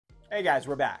Hey guys,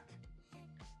 we're back.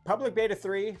 Public Beta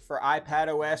 3 for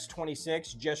iPadOS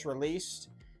 26 just released,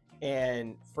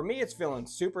 and for me it's feeling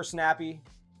super snappy,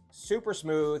 super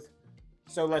smooth,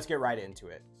 so let's get right into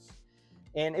it.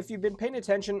 And if you've been paying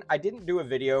attention, I didn't do a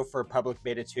video for Public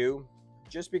Beta 2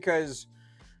 just because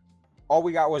all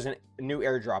we got was a new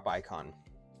airdrop icon.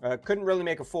 Couldn't really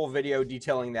make a full video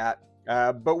detailing that,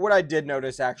 but what I did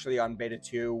notice actually on Beta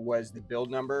 2 was the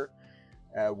build number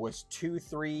was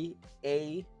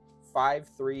 23A5308G.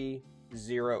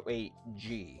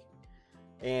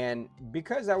 And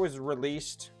because that was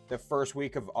released the first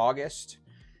week of August,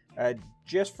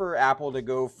 just for Apple to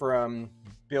go from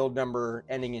build number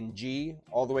ending in G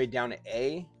all the way down to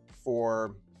A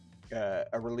for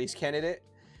a release candidate,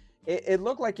 it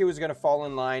looked like it was going to fall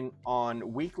in line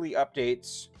on weekly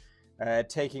updates,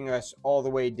 taking us all the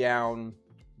way down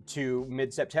to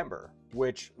mid-September,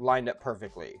 which lined up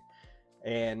perfectly.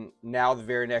 And now the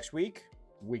very next week,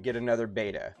 we get another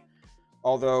beta.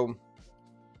 Although,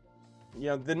 you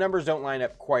know, the numbers don't line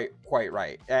up quite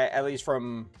right, at least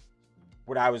from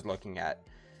what I was looking at.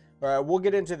 We'll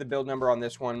get into the build number on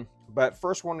this one, but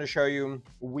first wanted to show you,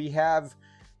 we have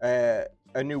a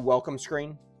new welcome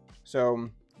screen. So,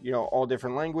 you know, all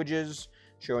different languages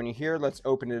showing you here. Let's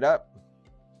open it up,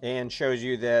 and shows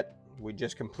you that we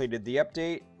just completed the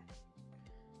update,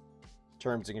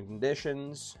 terms and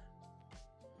conditions.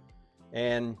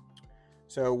 And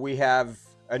so we have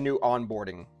a new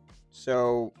onboarding.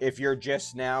 So if you're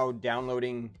just now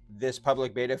downloading this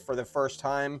public beta for the first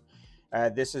time,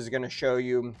 this is going to show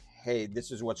you, hey,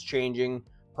 this is what's changing.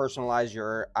 Personalize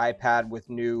your iPad with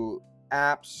new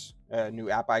apps, new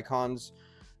app icons.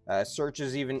 Search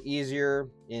is even easier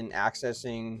in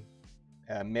accessing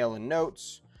mail and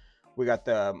notes. We got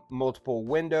the multiple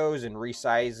windows and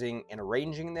resizing and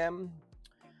arranging them.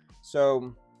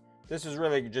 So this is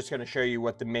really just going to show you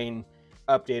what the main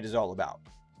update is all about.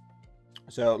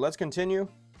 So let's continue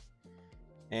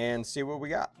and see what we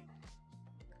got.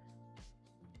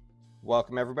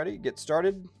 Welcome everybody, get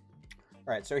started. All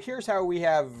right, so here's how we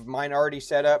have mine already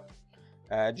set up.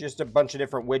 Just a bunch of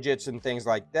different widgets and things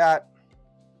like that.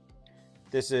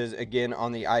 This is again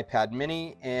on the iPad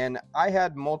mini, and I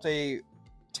had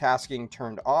multitasking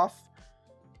turned off.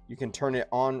 You can turn it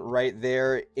on right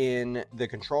there in the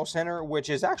control center, which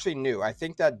is actually new. I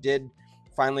think that did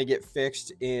finally get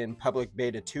fixed in public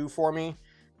beta 2 for me,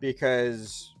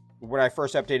 because when I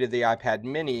first updated the iPad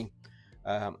mini,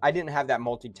 I didn't have that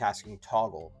multitasking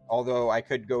toggle. Although I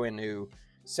could go into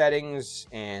settings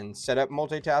and set up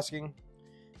multitasking,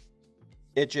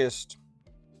 it just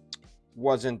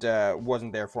wasn't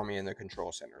there for me in the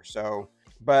control center. So,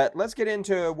 but let's get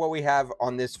into what we have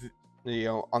on this,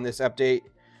 on this update.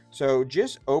 So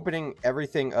just opening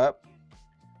everything up,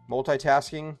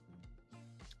 multitasking,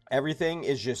 everything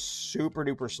is just super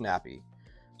duper snappy.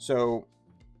 So,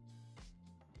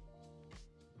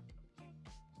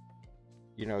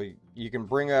 you know, you can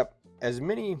bring up as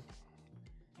many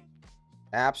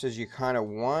apps as you kind of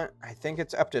want. I think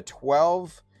it's up to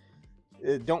 12.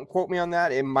 Don't quote me on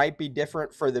that. It might be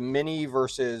different for the mini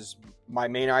versus my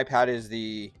main iPad is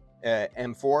the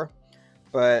M4,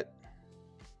 but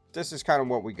this is kind of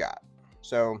what we got.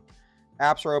 So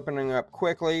apps are opening up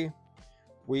quickly.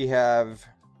 We have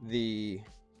the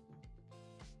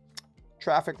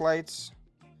traffic lights.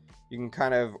 You can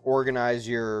kind of organize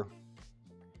your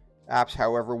apps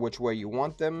however which way you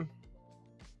want them.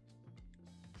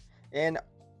 And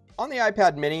on the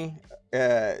iPad mini,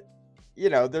 you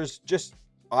know, there's just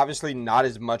obviously not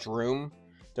as much room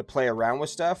to play around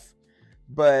with stuff,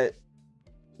 but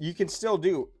you can still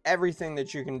do everything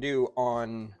that you can do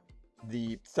on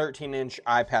the 13-inch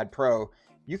iPad Pro,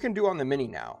 you can do on the mini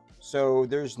now. So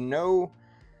there's no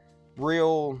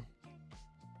real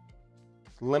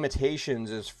limitations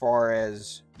as far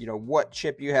as, you know, what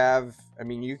chip you have. I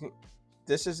mean, you can,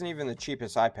 this isn't even the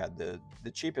cheapest iPad.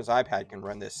 The cheapest iPad can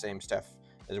run this same stuff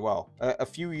as well. A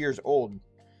few years old,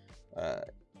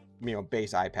 you know,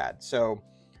 base iPad. So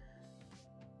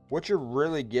what you're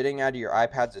really getting out of your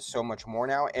iPads is so much more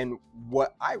now. And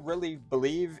what I really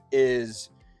believe is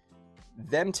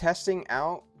them testing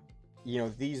out, you know,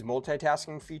 these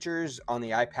multitasking features on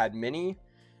the iPad mini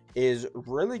is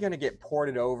really going to get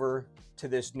ported over to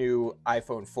this new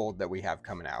iPhone Fold that we have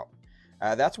coming out.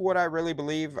 That's what I really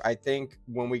believe. I think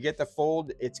when we get the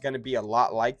Fold, it's going to be a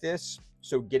lot like this.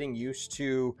 So getting used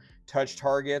to touch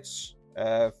targets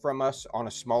from us on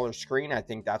a smaller screen, I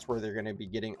think that's where they're going to be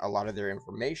getting a lot of their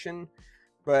information.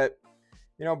 But,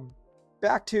 you know,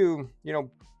 back to, you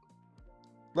know,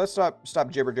 let's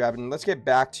stop jibber jabbing. Let's get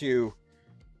back to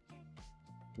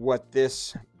what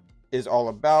this is all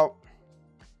about.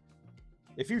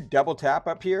 if you double tap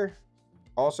up here,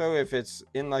 also if it's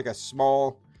in like a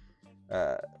small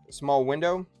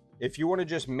window, if you want to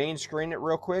just main screen it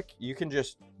real quick, you can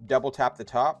just double tap the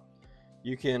top.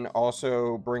 You can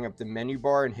also bring up the menu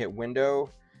bar and hit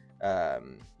window.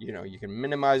 You know, you can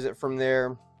minimize it from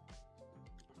there.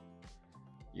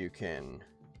 You can,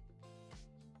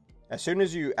 as soon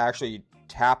as you actually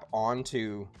tap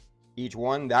onto each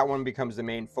one, that one becomes the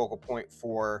main focal point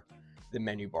for the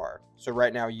menu bar. So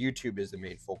right now YouTube is the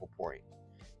main focal point.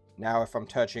 Now if I'm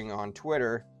touching on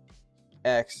Twitter,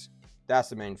 X, that's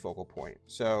the main focal point.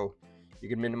 So you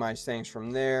can minimize things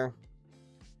from there,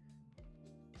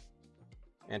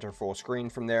 enter full screen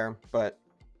from there. But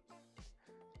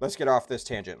let's get off this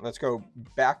tangent. Let's go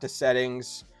back to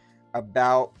settings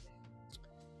about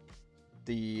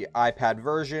the iPad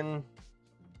version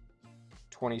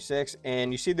 26,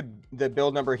 and you see the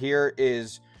build number here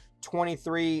is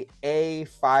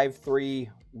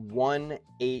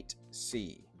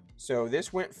 23A5318C. So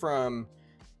this went from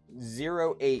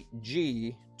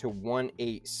 08G to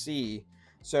 18C.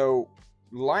 So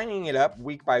lining it up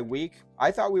week by week,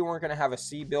 I thought we weren't going to have a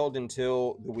C build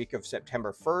until the week of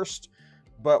September 1st,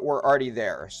 but we're already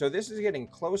there. So this is getting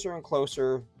closer and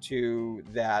closer to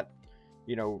that,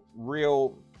 you know,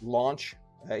 real launch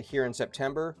here in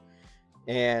September.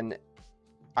 And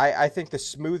I think the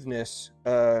smoothness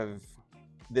of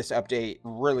this update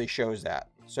really shows that.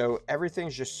 So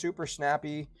everything's just super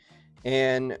snappy.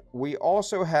 And we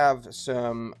also have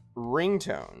some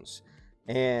ringtones.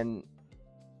 And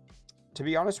to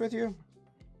be honest with you,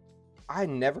 I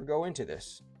never go into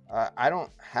this. I don't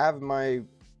have my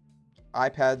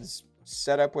iPads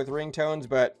set up with ringtones,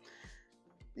 but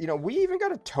you know, we even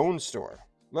got a tone store.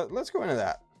 Let's go into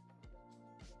that.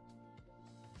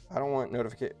 I don't want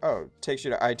notification. Oh, it takes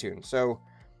you to iTunes. So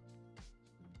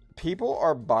people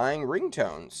are buying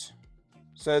ringtones.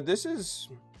 So this is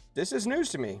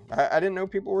news to me. I didn't know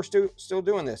people were still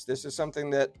doing this. This is something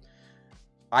that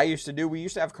I used to do. We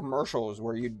used to have commercials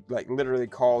where you'd like literally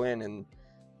call in and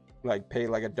like pay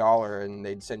like $1 and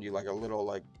they'd send you like a little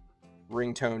like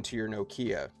ringtone to your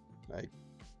Nokia, like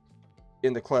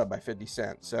In the Club by 50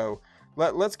 Cent. So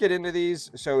let's get into these.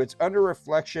 So it's under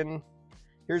reflection.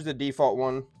 Here's the default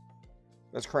one.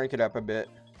 Let's crank it up a bit.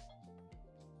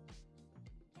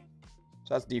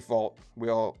 So that's default. We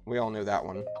all know that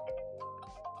one.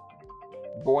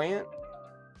 Buoyant,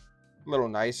 a little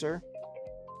nicer.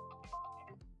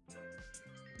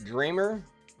 Dreamer.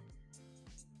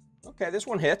 Okay, this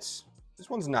one hits. This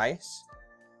one's nice.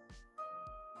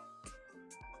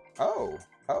 Oh,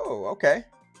 okay.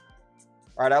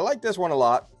 All right, I like this one a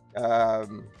lot.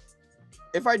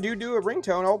 If I do a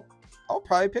ringtone, I'll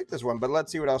probably pick this one, but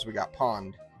let's see what else we got.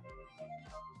 Pond.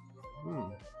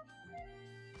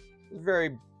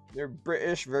 They're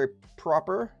British, very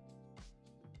proper.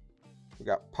 We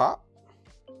got Pop.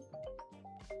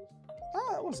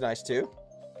 Ah, that one's nice too.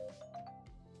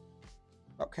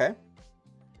 Okay.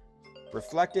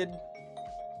 Reflected.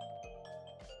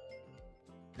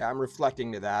 Yeah, I'm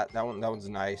reflecting to that. That one's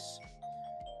nice.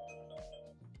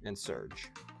 And Surge.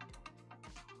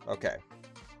 Okay.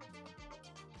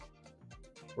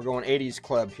 We're going 80s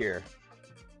club here.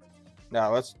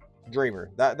 Now let's Dreamer.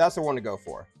 That's the one to go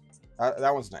for.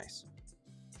 That one's nice.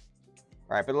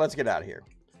 All right, but let's get out of here.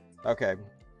 Okay.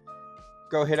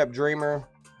 Go hit up Dreamer.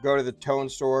 Go to the tone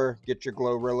store. Get your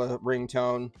Glorilla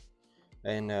ringtone.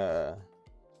 And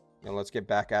let's get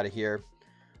back out of here.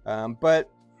 But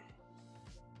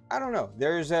I don't know.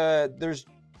 There's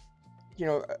you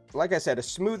know, like I said, a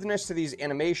smoothness to these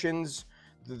animations,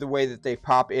 the way that they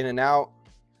pop in and out,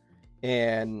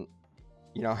 and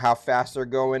you know how fast they're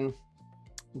going.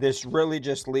 This really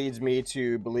just leads me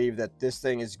to believe that this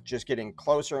thing is just getting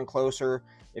closer and closer.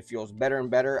 It feels better and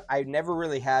better. I never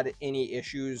really had any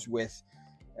issues with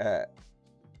you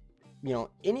know,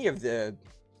 any of the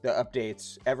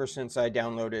updates ever since I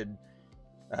downloaded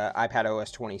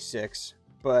iPadOS 26,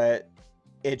 but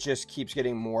it just keeps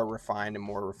getting more refined and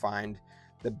more refined.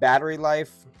 The battery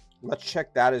life, let's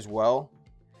check that as well.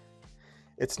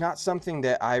 It's not something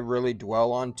that I really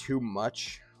dwell on too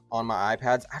much on my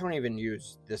iPads. I don't even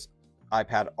use this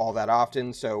iPad all that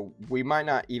often, so we might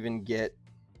not even get,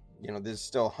 you know, this is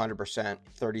still 100%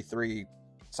 33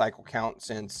 cycle count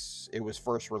since it was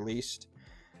first released.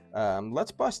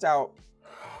 Let's bust out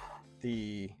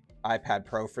the iPad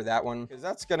Pro for that one, because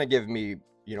that's going to give me,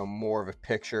 you know, more of a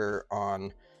picture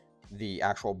on the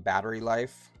actual battery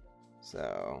life.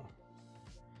 So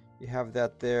you have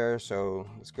that there. So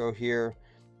let's go here.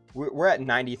 We're at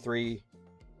 93%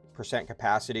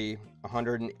 capacity,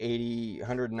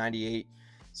 198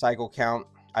 cycle count.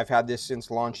 I've had this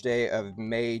since launch day of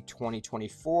May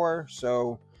 2024,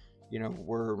 so you know,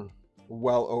 we're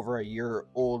well over a year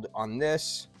old on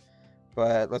this.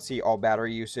 But let's see all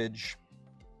battery usage.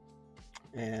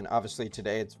 And obviously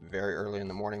today it's very early in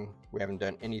the morning. We haven't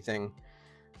done anything.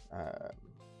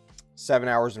 7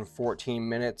 hours and 14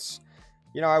 minutes.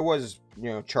 You know, I was,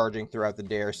 charging throughout the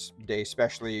day,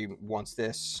 especially once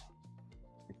this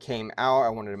came out. I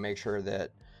wanted to make sure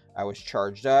that I was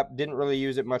charged up. Didn't really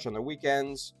use it much on the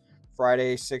weekends.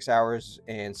 Friday, 6 hours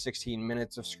and 16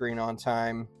 minutes of screen on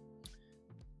time.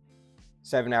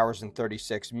 7 hours and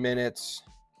 36 minutes.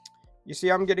 You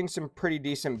see, I'm getting some pretty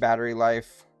decent battery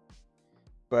life,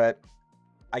 but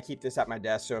I keep this at my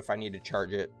desk, so if I need to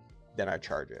charge it, then I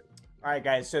charge it. All right,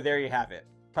 guys, so there you have it.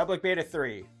 Public Beta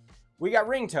 3. We got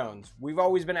ringtones. We've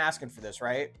always been asking for this,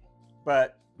 right?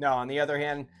 But no, on the other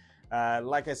hand,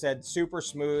 like I said, super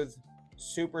smooth,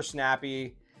 super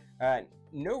snappy,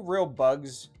 no real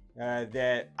bugs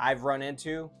that I've run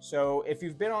into. So if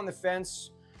you've been on the fence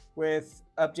with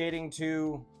updating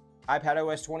to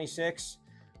iPadOS 26,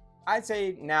 I'd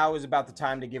say now is about the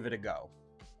time to give it a go.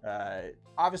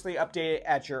 Obviously update it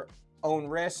at your own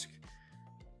risk,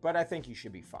 but I think you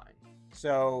should be fine.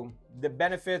 So the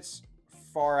benefits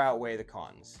far outweigh the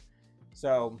cons.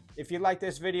 So if you like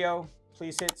this video,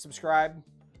 please hit subscribe,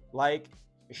 like,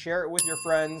 share it with your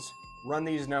friends, run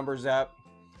these numbers up.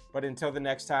 But until the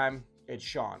next time, it's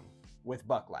Sean with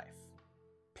Buck Life.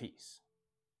 Peace.